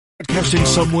Broadcasting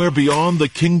somewhere beyond the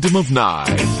kingdom of Nye,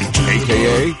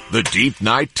 a.k.a. the Deep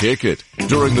Night Ticket,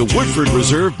 during the Woodford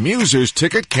Reserve Musers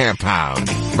Ticket Campound.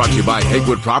 Brought to you by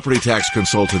Hegwood Property Tax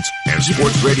Consultants and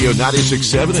Sports Radio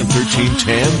 96.7 and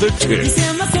 1310 The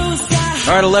Tick.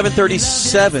 All right,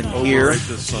 11:37 here. I like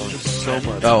this song so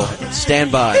much. Oh,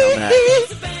 stand by on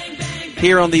that.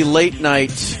 Here on the late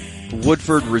night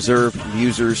Woodford Reserve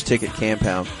Musers Ticket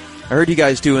Campound. I heard you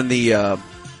guys doing the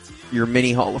your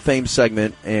mini Hall of Fame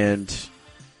segment, and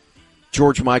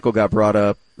George Michael got brought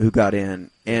up, who got in.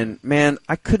 And, man,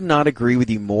 I could not agree with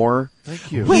you more.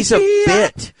 Thank you. He's a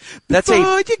bit. That's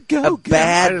a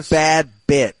bad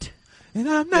bit. And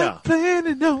I'm not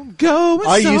planning on going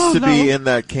I used to be in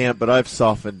that camp, but I've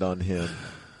softened on him.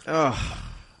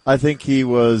 I think he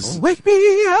was Wake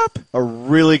me up. a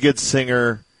really good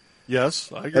singer,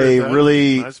 Yes, I agree with that.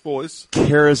 really nice voice.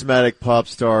 charismatic pop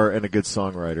star, and a good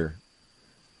songwriter.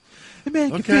 It make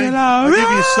you Okay, feel I'll all give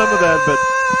you some of that, but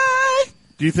right.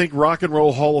 do you think Rock and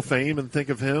Roll Hall of Fame and think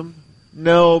of him?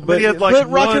 No, but, he had, like, but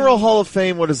Rock and one- Roll Hall of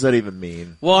Fame, what does that even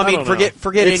mean? Well, I mean, don't know.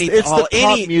 forget It's any the hall, Pop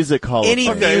any Music Hall of any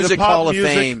Fame. Okay, music the Pop Hall of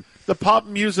Music- Fame. The Pop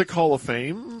Music Hall of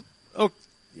Fame. Oh,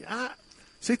 yeah.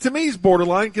 See, to me, he's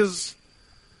borderline because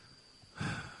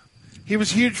he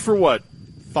was huge for what,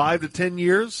 5 to 10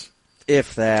 years?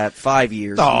 If that, 5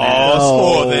 years. Oh, max. it's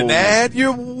more than No. that.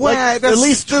 You're Like, that's at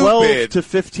least stupid. 12 to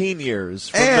 15 years,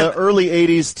 from And- the early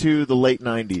 80s to the late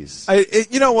 90s.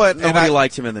 You know what? Nobody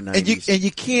liked him in the 90s. And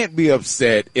you can't be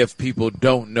upset if people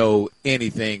don't know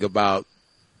anything about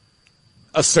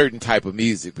a certain type of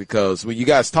music, because when you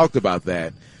guys talked about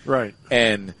that, Right.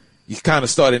 and you kind of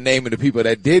started naming the people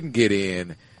that didn't get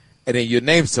in, and then you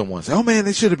name someone, say, oh man,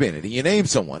 they should have been in. And you name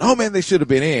someone, oh man, they should have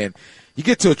been in. You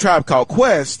get to A Tribe Called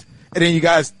Quest, and then you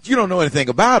don't know anything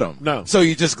about them. No. So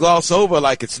you just gloss over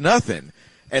like it's nothing.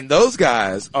 And those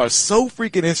guys are so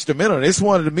freaking instrumental. And it's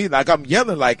one of me, like I'm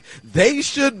yelling, like they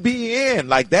should be in.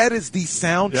 Like that is the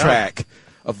soundtrack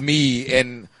of me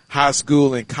in high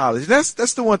school and college. That's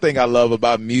the one thing I love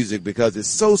about music, because it's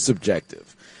so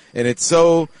subjective. And it's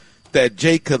so that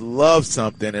Jake could love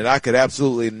something and I could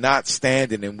absolutely not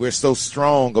stand it, and we're so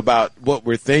strong about what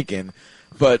we're thinking,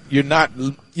 but you're not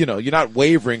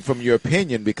wavering from your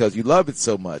opinion because you love it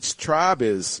so much. Tribe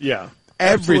is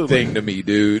everything to me,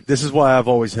 dude. This is why I've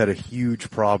always had a huge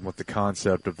problem with the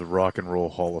concept of the Rock and Roll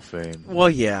Hall of Fame. Well,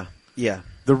 yeah.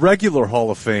 The regular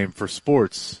Hall of Fame for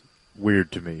sports,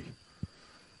 weird to me.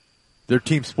 They're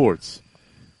team sports.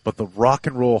 But the Rock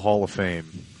and Roll Hall of Fame,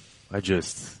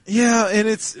 Yeah, and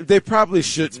they probably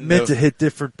should meant to hit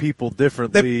different people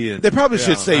differently. They probably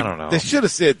should say, I don't know. they should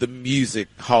have said the Music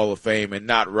Hall of Fame and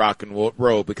not Rock and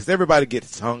Roll, because everybody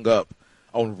gets hung up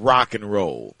on rock and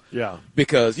roll. Yeah.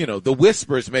 Because, the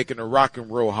Whispers making the Rock and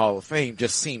Roll Hall of Fame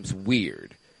just seems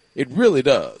weird. It really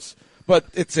does. But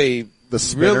it's The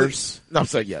Spinners? No, I'm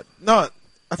sorry, No,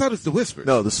 I thought it's the Whispers.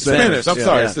 No, the Spinners. I'm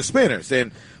sorry, it's the Spinners.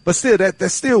 But still,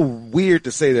 that's still weird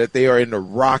to say that they are in the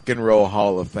Rock and Roll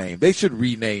Hall of Fame. They should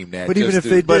rename that. But even if they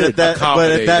did, But at that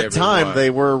accommodate time, everyone. they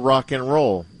were rock and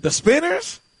roll. The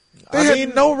Spinners? They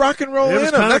had no rock and roll It in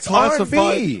was them. kind of That's classified.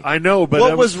 R&B. I know, but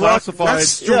What it was rock? classified. That's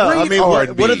straight what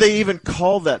R&B. did they even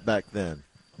call that back then?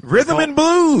 Rhythm and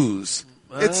blues.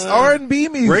 It's R&B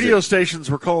music. Radio stations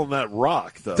were calling that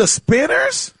rock, though. The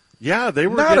Spinners? Yeah, they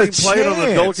were Not a getting played on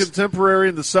Adult chance. Contemporary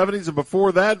in the 70s, and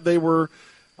before that, they were,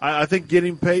 I think,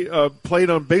 getting played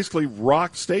on basically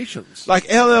rock stations.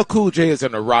 Like LL Cool J is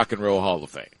in the Rock and Roll Hall of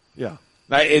Fame. Yeah.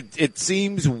 Now, it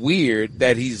seems weird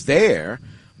that he's there,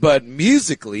 but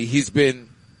musically he's been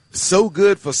so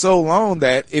good for so long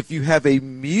that if you have a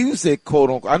music, quote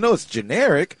unquote, I know it's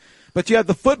generic, but you have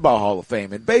the Football Hall of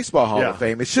Fame and Baseball Hall of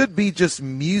Fame. It should be just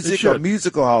music or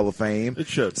Musical Hall of Fame. It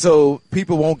should. So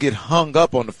people won't get hung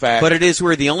up on the fact But it is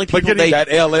where the only people that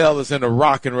LL is in the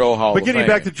Rock and Roll Hall But of getting Fame.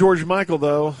 back to George Michael,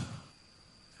 though,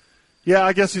 yeah,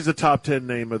 I guess he's a top 10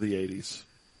 name of the 80s.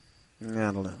 I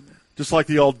don't know. Just like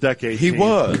the all-decade He team.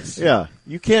 was. Yeah,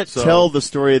 you can't tell the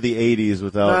story of the 80s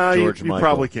without George you Michael.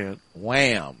 probably can't.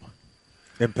 Wham.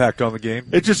 Impact on the game.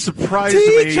 It just surprised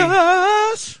Teach me.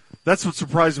 us That's what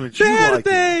surprised me. You better liked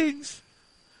it. things.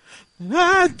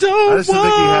 I I don't just didn't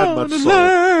think he had want much to soul.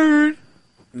 learn.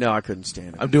 No, I couldn't stand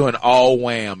it. I'm doing all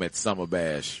Wham at Summer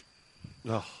Bash.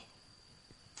 Oh,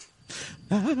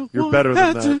 I don't You're want better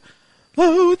than to that.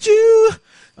 Hold you.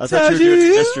 I thought you were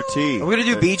doing Mr. T. Are we gonna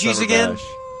do at Bee Gees Summer again? Bash.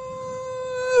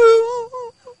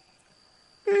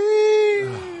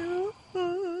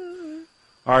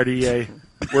 all right, EA.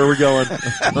 Where are we going?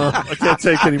 I can't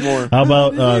take any more. How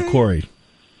about Corey?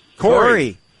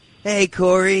 Corey. Hey,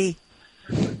 Corey.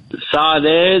 Saw it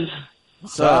is.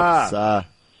 Sa. Sa.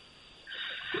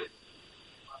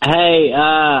 Hey,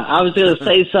 I was going to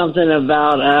say something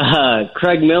about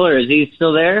Craig Miller. Is he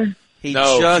still there? He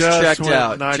just checked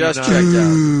out. 99. Just checked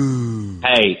out.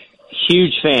 Hey,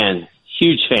 huge fan.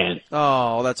 Huge fan.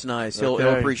 Oh, that's nice. He'll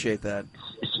appreciate that.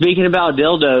 Speaking about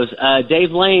dildos,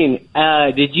 Dave Lane,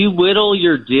 did you whittle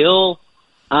your dill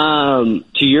to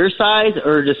your size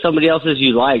or to somebody else's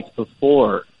you liked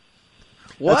before?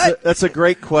 What? That's a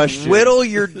great question. Whittle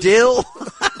your dill?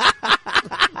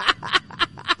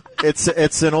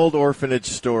 It's an old orphanage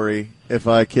story. If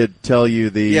I could tell you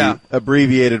the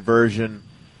abbreviated version,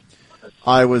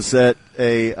 I was at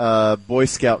a Boy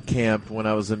Scout camp when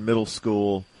I was in middle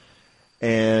school,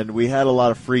 and we had a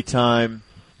lot of free time,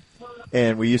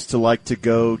 and we used to like to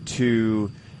go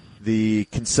to the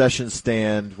concession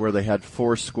stand where they had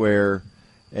Foursquare,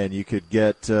 and you could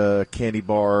get a candy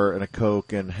bar and a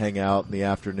Coke and hang out in the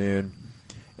afternoon.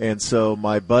 And so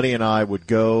my buddy and I would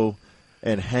go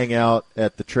and hang out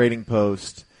at the trading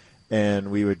post,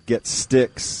 and we would get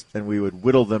sticks, and we would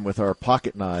whittle them with our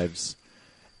pocket knives.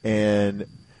 And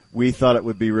we thought it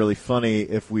would be really funny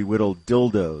if we whittled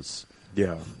dildos.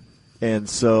 Yeah. And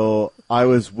so I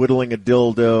was whittling a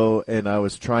dildo, and I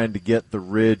was trying to get the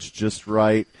ridge just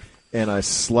right, and I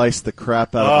sliced the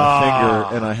crap out of my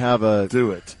finger, and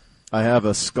I have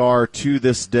a scar to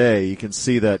this day. You can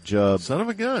see that, Jub. Son of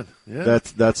a gun. Yeah.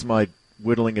 That's my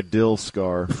whittling a dill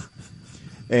scar.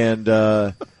 And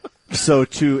so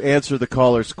to answer the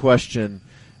caller's question,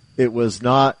 it was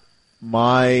not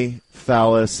my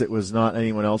phallus. It was not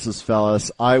anyone else's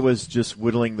phallus. I was just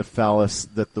whittling the phallus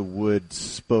that the wood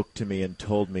spoke to me and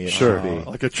told me it should be.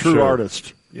 Like a true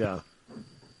artist. Yeah.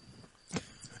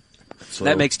 So,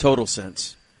 that makes total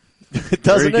sense.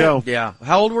 Doesn't there you go. Yeah.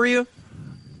 How old were you?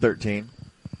 13.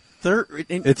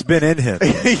 It's been in him.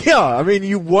 Yeah, I mean,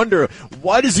 you wonder,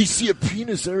 why does he see a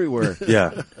penis everywhere?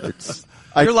 Yeah.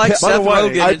 You're like Seth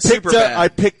Rogen in Superbad. I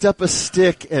picked up a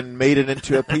stick and made it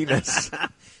into a penis.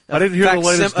 I didn't hear the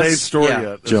latest Dave story yet.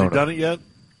 Has Jonah. he done it yet?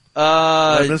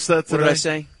 I missed that today. What did I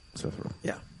say?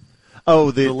 Yeah.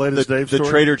 Oh, the latest Dave story? The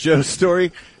Trader Joe's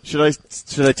story. Should I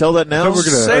tell that now? We're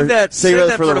gonna save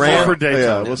that for the rant. For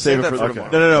daytime. We'll save it for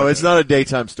tomorrow. No. It's not a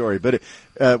daytime story, but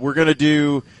we're going to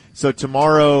do. So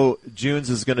tomorrow, Junes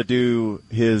is going to do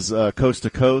his Coast to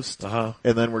Coast, and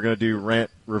then we're going to do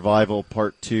Rant Revival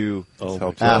Part 2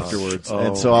 afterwards.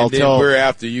 And so we're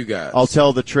after you guys. I'll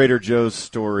tell the Trader Joe's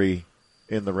story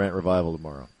in the Rant Revival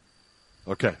tomorrow.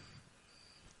 Okay.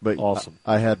 But awesome.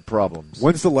 I had problems.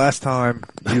 When's the last time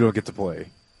you don't get to play?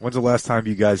 When's the last time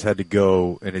you guys had to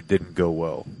go and it didn't go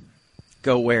well?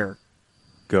 Go where?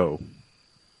 Go.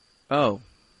 Oh.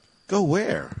 Go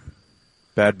where?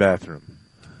 Bad bathroom.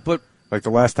 But like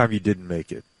the last time you didn't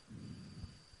make it.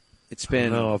 It's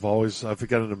been. No, I've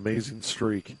got an amazing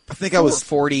streak. I think I was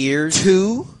 40 years.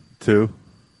 2.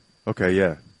 Okay,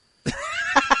 yeah.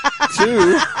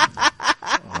 2.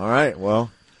 All right. Well,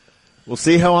 we'll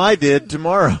see how I did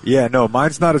tomorrow. Yeah, no,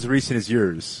 mine's not as recent as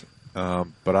yours.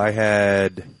 But I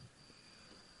had. It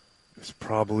was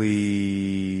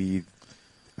probably.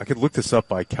 I could look this up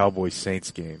by Cowboys-Saints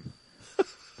game.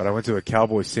 But I went to a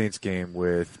Cowboys-Saints game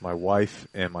with my wife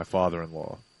and my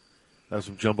father-in-law. Have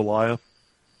some jambalaya?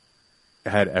 I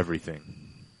had everything.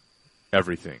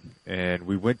 Everything. And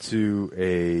we went to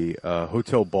a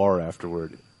hotel bar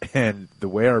afterward. And the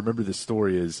way I remember this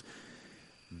story is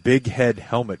Big Head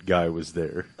Helmet Guy was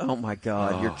there. Oh, my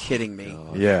God. You're kidding me.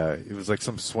 God. Yeah. It was like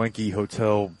some swanky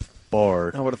hotel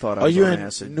bar. I would have thought I was you on in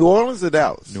acid. New Orleans or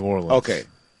Dallas? New Orleans. Okay.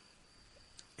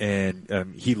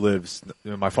 And he lives,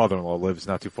 my father-in-law lives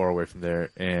not too far away from there,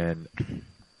 and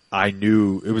I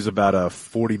knew it was about a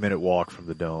 40-minute walk from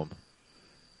the Dome,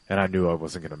 and I knew I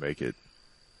wasn't going to make it,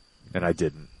 and I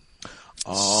didn't.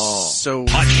 Oh. So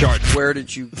where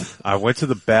did you? I went to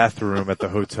the bathroom at the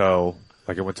hotel,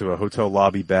 like I went to a hotel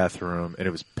lobby bathroom, and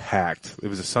it was packed. It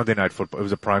was a Sunday night football, it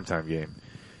was a primetime game,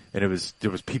 and there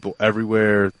was people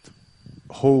everywhere.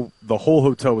 The whole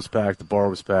hotel was packed, the bar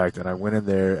was packed, and I went in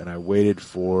there and I waited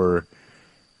for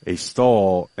a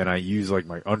stall, and I used like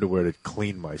my underwear to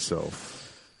clean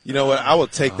myself. You know what? I will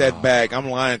take that back. I'm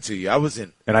lying to you. I was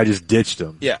in. And I just ditched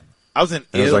them. Yeah, I was in.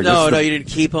 I was like, no, you didn't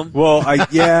keep them. Well,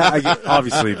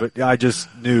 obviously, but I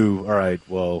just knew. All right,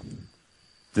 well,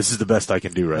 this is the best I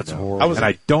can do right now. Horrible.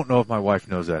 I don't know if my wife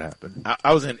knows that happened.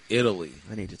 I was in Italy.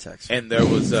 I need to text her. And there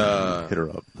was hit her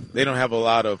up. They don't have a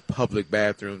lot of public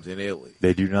bathrooms in Italy.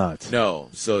 They do not. No,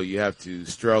 so you have to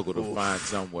struggle to find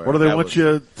somewhere. What do they want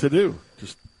you to do?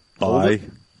 Just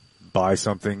buy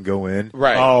something, go in.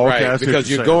 Right. Oh, okay. Right.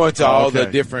 Because you're going to all the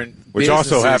different which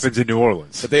businesses, also happens in New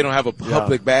Orleans. but they don't have a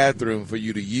public bathroom for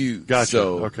you to use. Gotcha.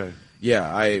 So, Okay. yeah,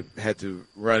 I had to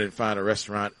run and find a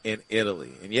restaurant in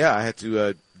Italy, and yeah, I had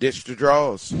to Ditch the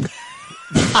draws.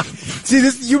 See,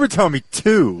 this you were telling me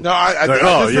 2. No, I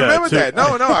just remembered 2. that.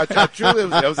 No, I truly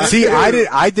was. See,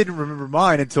 I didn't remember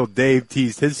mine until Dave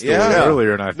teased his story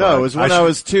earlier, and I thought, no, it was when I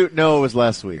was 2. No, it was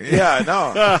last week. Yeah,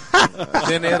 no.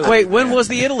 Wait, when was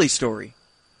the Italy story?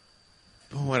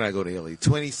 When did I go to Italy?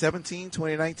 2017,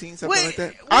 2019, something like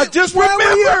that? Wait, I just where were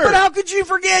you? remembered. But how could you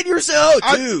forget yourself,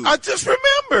 too? I just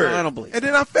remembered. I don't believe And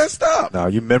then I fessed up. No,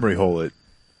 you memory hole it.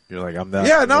 You're like, I'm not.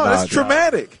 Yeah, no, that's that's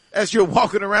traumatic. As you're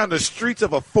walking around the streets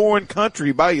of a foreign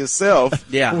country by yourself.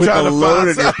 Yeah. With trying a to load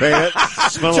in find your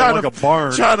pants, smelling like a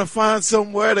barn. Trying to find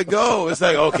somewhere to go. It's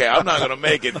like, okay, I'm not going to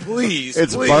make it. Please,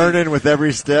 It's please. burning with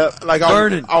every step. Like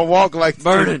I'll walk like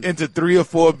into 3 or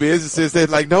 4 businesses. There's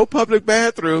like no public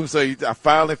bathroom. So I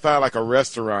finally found like a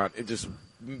restaurant. It just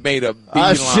made a beeline.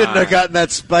 I shouldn't have gotten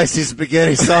that spicy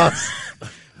spaghetti sauce.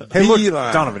 Hey, look,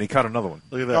 Beeline. Donovan, he caught another one.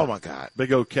 Look at that. Oh my God.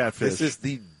 Big old catfish. This is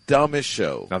the dumbest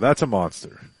show. Now that's a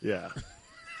monster. Yeah.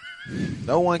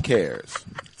 No one cares.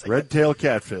 Red tail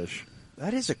catfish.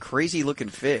 That is a crazy-looking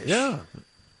fish. Yeah.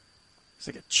 It's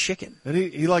like a chicken. And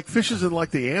he like fishes in like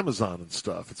the Amazon and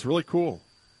stuff. It's really cool.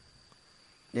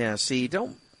 Yeah, see,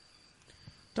 don't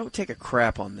take a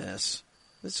crap on this.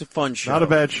 This is a fun show. Not a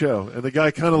bad show. And the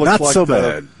guy kind of looks Not like so the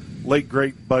bad. late,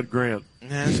 great Bud Grant.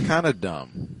 Yeah, it's kind of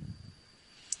dumb.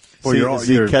 Well, Is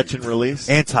he catch and release?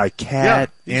 Anti-cat,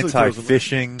 Yeah, usually throws them.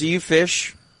 anti-fishing. Do you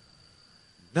fish?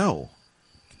 No.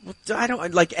 Well, I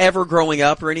don't like ever growing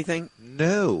up or anything.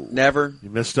 No. Never. You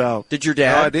missed out. Did your No,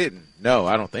 I dad? didn't. No,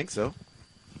 I don't think so.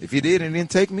 If you did, it didn't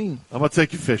take me. I'm going to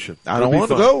take you fishing. I It'll don't be want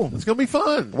to fun. go. It's going to be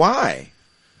fun. Why?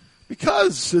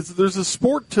 Because there's a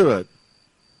sport to it.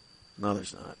 No,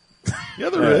 there's not. Yeah,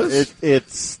 there is.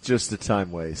 It's just a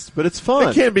time waste, but it's fun.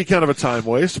 It can be kind of a time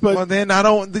waste, but Well, then I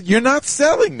don't. You're not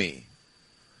selling me.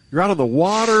 you're out on the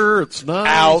water. It's nice.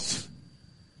 Out.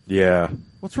 Yeah.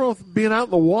 What's wrong with being out in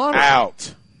the water?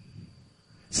 Out.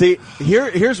 See,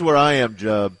 here's where I am,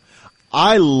 Jub.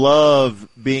 I love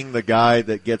being the guy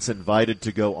that gets invited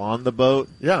to go on the boat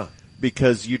Yeah.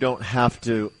 because you don't have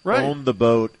to Right. own the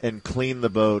boat and clean the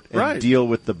boat and Right. deal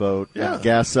with the boat Yeah. and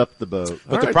gas up the boat.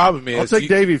 But All the right. problem is, I'll take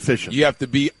Davey fishing. You have to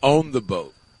be on the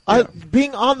boat.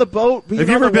 Being on the boat, being Have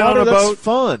you on ever the been on water, a that's boat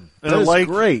fun. in That a is lake?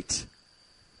 great.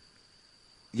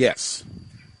 Yes.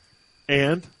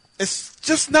 And It's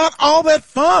just not all that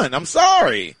fun. I'm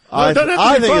sorry. I it doesn't have to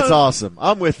I be think fun. it's awesome.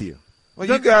 I'm with you. Well,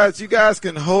 you guys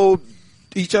can hold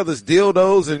each other's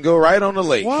dildos and go right on the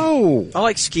lake. whoa. I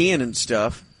like skiing and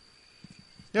stuff.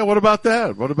 Yeah, what about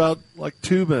that? What about like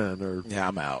tubing or Yeah,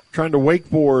 I'm out. trying to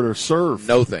wakeboard or surf?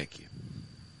 No, thank you.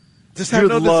 Just You have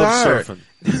no would love desire. surfing.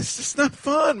 It's just not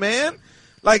fun, man.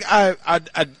 Like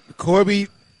Corby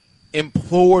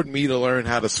implored me to learn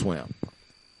how to swim.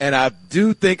 And I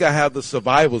do think I have the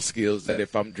survival skills that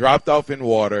if I'm dropped off in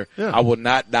water, Yeah. I will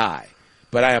not die.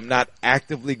 But I am not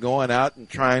actively going out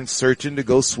and searching to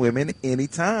go swimming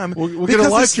anytime. We'll get a because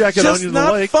life it's jacket on just you in the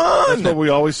not lake. Fun. That's what we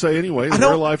always say anyway. I Wear a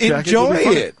don't life jacket. enjoy It'll be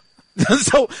fun. it.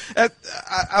 So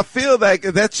I feel like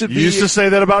that should You be used to say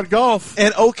that about golf.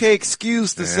 an okay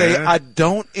excuse to say Yeah. I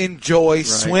don't enjoy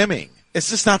swimming. It's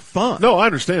just not fun. No, I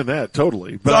understand that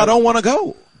totally. But So I don't want to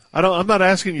go. I'm not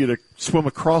asking you to swim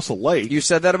across a lake. You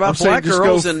said that about I'm saying black just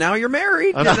girls, go- and now you're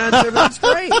married. And that's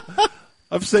great.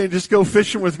 I'm saying just go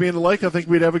fishing with me in the lake. I think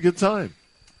we'd have a good time,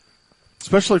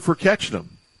 especially if we're catching them,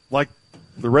 like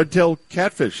the red-tailed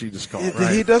catfish he just caught.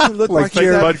 He doesn't look like, Like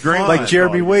that Bud Grant, fun. Like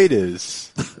Jeremy Wade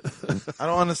is. I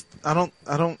don't understand.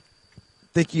 I don't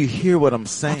think you hear what I'm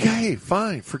saying. Okay,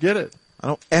 fine, forget it. I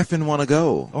don't effing want to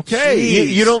go. Okay,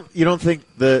 You don't think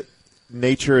that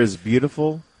nature is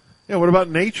beautiful? yeah. What about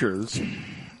nature? There's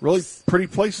really pretty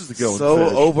places to go. So and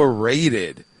fish.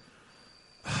 overrated.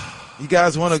 You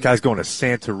guys want This to guy's going to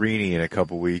Santorini in a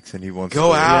couple weeks, and he wants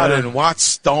go to out and watch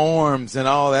storms and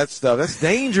all that stuff. That's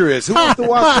dangerous. Who wants to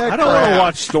watch that? I don't want to crap?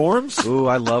 watch storms. Ooh,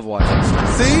 I love watching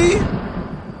stuff. See?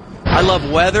 I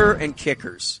love weather and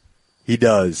kickers. He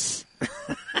does.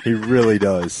 He really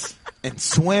does. And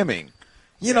swimming.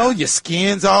 You know, your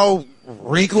skin's all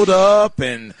wrinkled up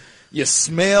and you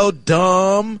smell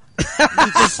dumb. You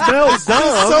just smell dumb. It's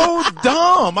so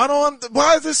dumb. I don't.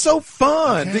 Why is it so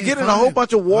fun to get in a whole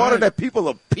bunch of water that people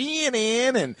are peeing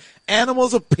in and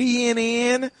animals are peeing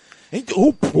in? And,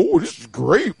 oh, this is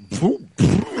great.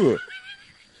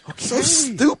 So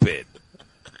stupid.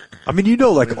 I mean, you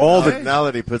know, like Now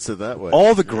that he puts it that way.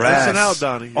 all the grass, missing out,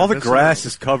 Donnie. You're all the missing grass out.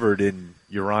 is covered in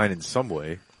urine in some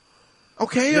way.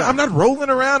 Okay, I'm not rolling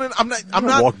around and I'm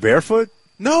not. Walk barefoot.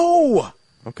 No,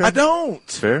 Okay, I don't.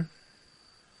 Fair.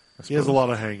 He has a lot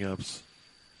of hang-ups.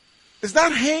 It's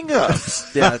not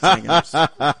hang-ups. Yeah, that's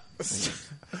hang-ups.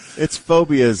 It's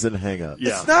phobias and hang-ups.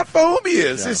 Yeah. It's not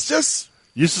phobias. Yeah. It's just,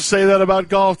 Used to say that about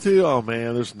golf too. Oh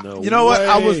man, there's no. you know what? way.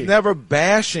 I was never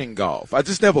bashing golf. I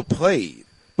just never played.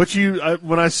 But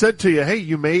when I said to you, "Hey,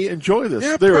 you may enjoy this,"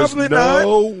 Yeah, there is probably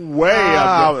no way.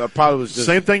 I probably was just.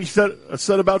 Same thing I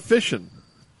said about fishing.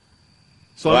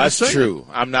 So Well, I'm that's just saying, true.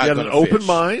 I'm not You had going an to open fish.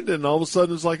 mind, and all of a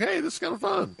sudden it's like, "Hey, this is kind of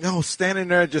fun." No, standing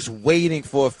there just waiting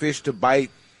for a fish to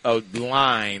bite a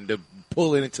line to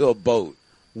pull it into a boat.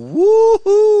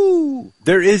 Woohoo!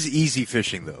 There is easy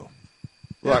fishing though.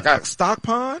 Like a stock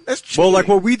pond? That's cheap. Well, like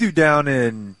what we do down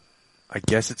in, I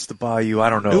guess it's the bayou. I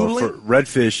don't know. Noodling? For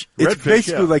redfish, it's Redfish,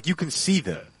 basically yeah. like you can see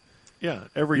them. Yeah,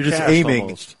 every You're just cast aiming,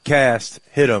 almost. cast,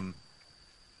 hit them,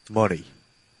 money.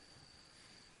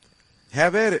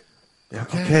 Have at it.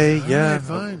 Okay, all yeah, right,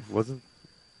 fine. Wasn't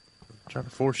trying to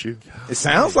force you. It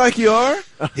sounds like you are.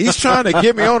 He's trying to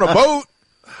get me on a boat.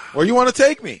 Where you want to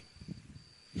take me?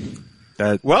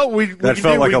 That That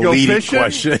felt like a leading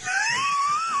question.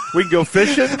 We can go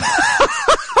fishing.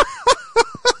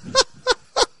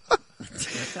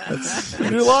 We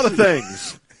do a lot of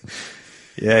things.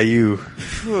 Yeah, you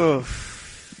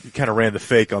kind of ran the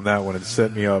fake on that one and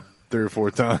set me up 3 or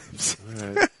 4 times.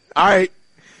 All right.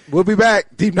 We'll be back.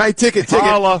 Deep Night Ticket.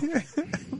 Holla.